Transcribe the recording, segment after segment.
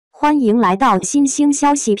欢迎来到新星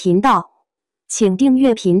消息频道，请订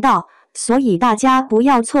阅频道，所以大家不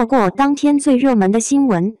要错过当天最热门的新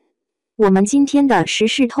闻。我们今天的时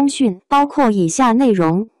事通讯包括以下内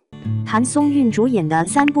容：谭松韵主演的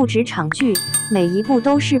3部职场剧，每一部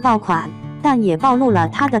都是爆款，但也暴露了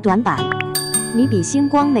她的短板。你比星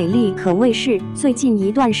光美丽可谓是最近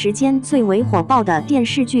一段时间最为火爆的电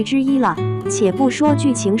视剧之一了。且不说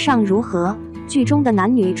剧情上如何，剧中的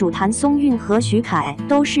男女主谭松韵和徐凯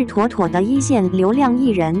都是妥妥的一线流量艺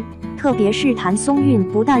人，特别是谭松韵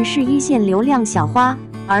不但是一线流量小花，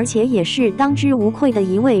而且也是当之无愧的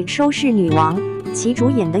一位收视女王。其主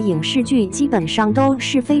演的影视剧基本上都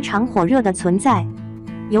是非常火热的存在。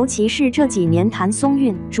尤其是这几年谭松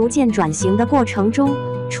韵逐渐转型的过程中，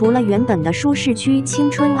除了原本的舒适区青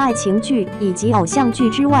春爱情剧以及偶像剧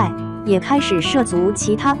之外，也开始涉足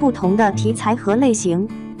其他不同的题材和类型。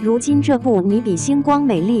如今这部《你比星光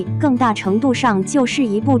美丽》更大程度上就是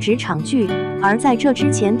一部职场剧，而在这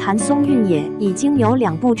之前，谭松韵也已经有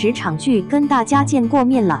2部职场剧跟大家见过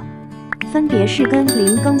面了，分别是跟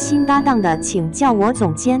林更新搭档的《请叫我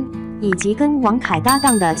总监》，以及跟王凯搭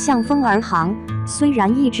档的《向风而行》。虽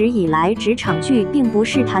然一直以来职场剧并不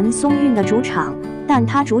是谭松韵的主场，但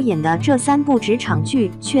她主演的这3部职场剧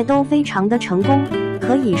却都非常的成功，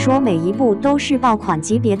可以说每一部都是爆款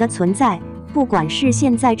级别的存在。不管是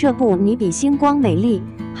现在这部《你比星光美丽》，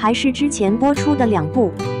还是之前播出的2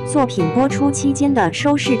部作品，播出期间的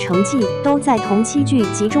收视成绩都在同期剧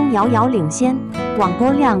集中遥遥领先，网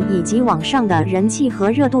播量以及网上的人气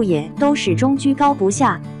和热度也都始终居高不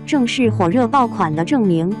下，正是火热爆款的证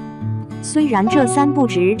明。虽然这3部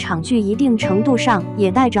职场剧一定程度上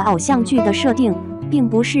也带着偶像剧的设定，并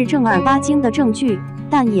不是正儿八经的正剧，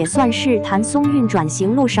但也算是谭松韵转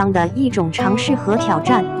型路上的一种尝试和挑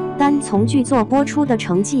战。单从剧作播出的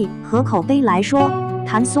成绩和口碑来说，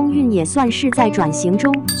谭松韵也算是在转型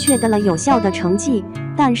中取得了有效的成绩。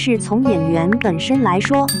但是从演员本身来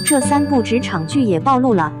说，这3部职场剧也暴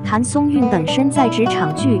露了谭松韵本身在职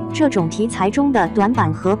场剧这种题材中的短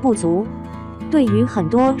板和不足。对于很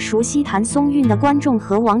多熟悉谭松韵的观众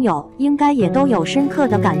和网友，应该也都有深刻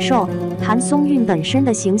的感受。谭松韵本身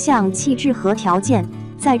的形象、气质和条件，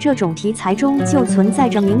在这种题材中就存在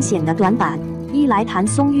着明显的短板。一来，谭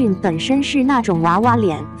松韵本身是那种娃娃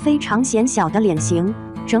脸，非常显小的脸型，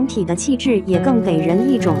整体的气质也更给人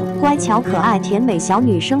一种乖巧可爱、甜美小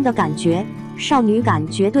女生的感觉，少女感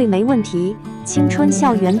绝对没问题。青春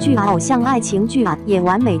校园剧、偶像爱情剧也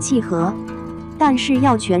完美契合。但是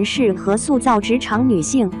要诠释和塑造职场女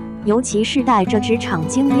性，尤其是带着职场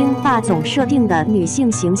精英霸总设定的女性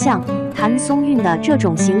形象，谭松韵的这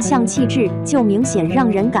种形象气质就明显让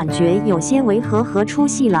人感觉有些违和和出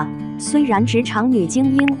戏了。虽然职场女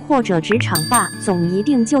精英或者职场霸总一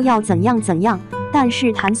定就要怎样怎样，但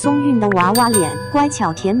是谭松韵的娃娃脸、乖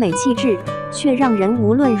巧甜美气质，却让人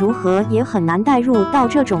无论如何也很难带入到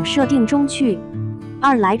这种设定中去。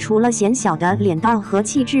二来，除了显小的脸蛋和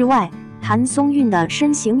气质外，谭松韵的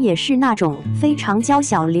身形也是那种非常娇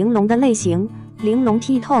小玲珑的类型，玲珑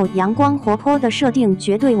剔透、阳光活泼的设定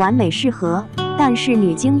绝对完美适合。但是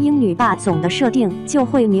女精英、女霸总的设定就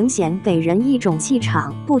会明显给人一种气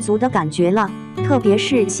场不足的感觉了。特别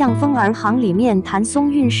是《向风而行》里面谭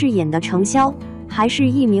松韵饰演的程潇，还是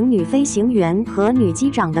一名女飞行员和女机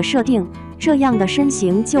长的设定，这样的身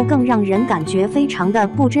形就更让人感觉非常的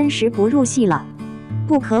不真实、不入戏了。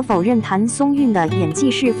不可否认，谭松韵的演技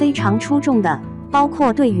是非常出众的，包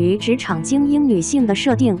括对于职场精英女性的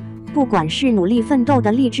设定，不管是努力奋斗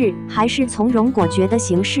的励志，还是从容果决的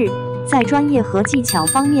行事，在专业和技巧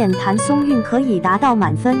方面，谭松韵可以达到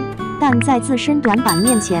满分，但在自身短板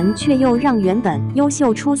面前，却又让原本优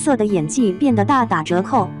秀出色的演技变得大打折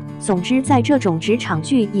扣。总之，在这种职场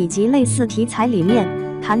剧以及类似题材里面，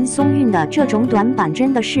谭松韵的这种短板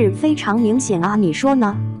真的是非常明显啊，你说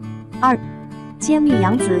呢？2. 揭秘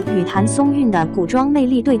杨紫与谭松韵的古装魅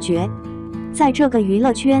力对决。在这个娱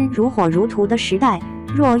乐圈如火如荼的时代，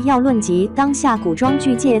若要论及当下古装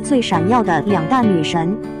剧界最闪耀的2大女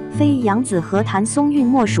神，非杨紫和谭松韵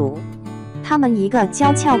莫属。她们一个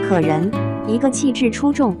娇俏可人，一个气质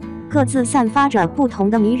出众，各自散发着不同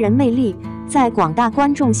的迷人魅力，在广大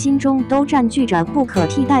观众心中都占据着不可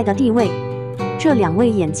替代的地位。这2位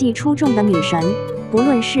演技出众的女神，不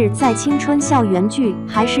论是在青春校园剧，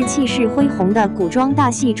还是气势恢宏的古装大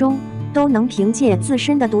戏中，都能凭借自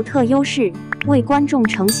身的独特优势，为观众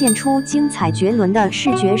呈现出精彩绝伦的视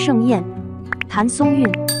觉盛宴。谭松韵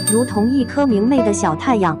如同一颗明媚的小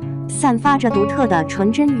太阳，散发着独特的纯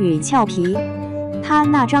真与俏皮。她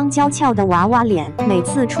那张娇俏的娃娃脸，每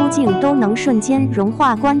次出镜都能瞬间融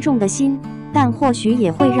化观众的心，但或许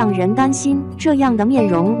也会让人担心，这样的面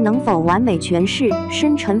容能否完美诠释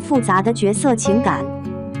深沉复杂的角色情感。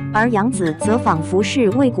而杨紫则仿佛是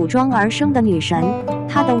为古装而生的女神，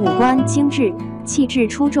她的五官精致，气质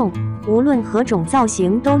出众，无论何种造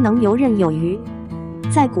型都能游刃有余。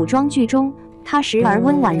在古装剧中，她时而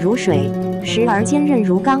温婉如水，时而坚韧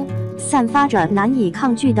如钢，散发着难以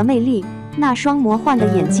抗拒的魅力。那双魔幻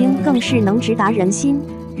的眼睛更是能直达人心，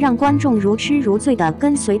让观众如痴如醉地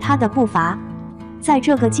跟随她的步伐。在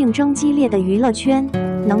这个竞争激烈的娱乐圈，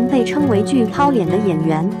能被称为剧抛脸的演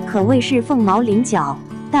员可谓是凤毛麟角，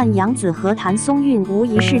但杨紫和谭松韵无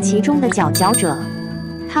疑是其中的佼佼者。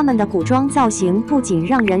他们的古装造型不仅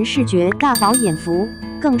让人视觉大饱眼福，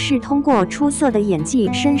更是通过出色的演技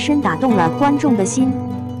深深打动了观众的心。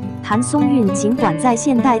谭松韵尽管在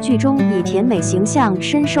现代剧中以甜美形象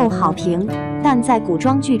深受好评，但在古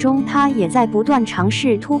装剧中，她也在不断尝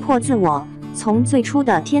试突破自我。从最初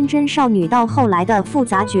的天真少女到后来的复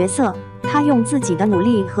杂角色，她用自己的努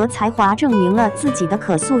力和才华证明了自己的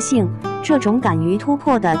可塑性。这种敢于突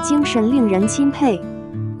破的精神令人钦佩。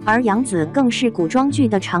而杨紫更是古装剧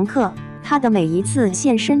的常客，她的每一次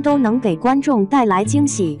现身都能给观众带来惊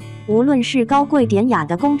喜。无论是高贵典雅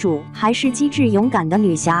的公主，还是机智勇敢的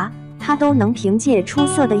女侠，她都能凭借出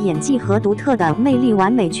色的演技和独特的魅力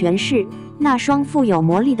完美诠释。那双富有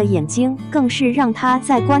魔力的眼睛，更是让她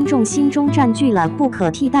在观众心中占据了不可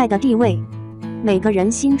替代的地位。每个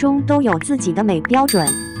人心中都有自己的美标准，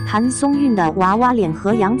谭松韵的娃娃脸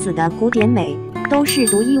和杨紫的古典美都是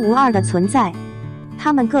独一无二的存在。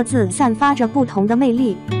他们各自散发着不同的魅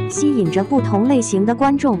力，吸引着不同类型的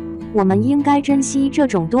观众。我们应该珍惜这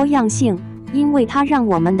种多样性，因为它让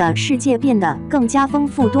我们的世界变得更加丰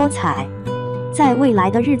富多彩。在未来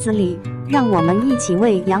的日子里，让我们一起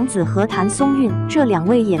为杨紫和谭松韵这两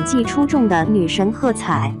位演技出众的女神喝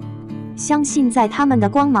彩。相信在他们的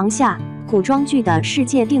光芒下，古装剧的世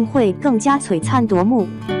界定会更加璀璨夺目，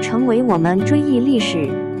成为我们追忆历史、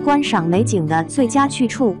观赏美景的最佳去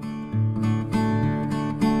处。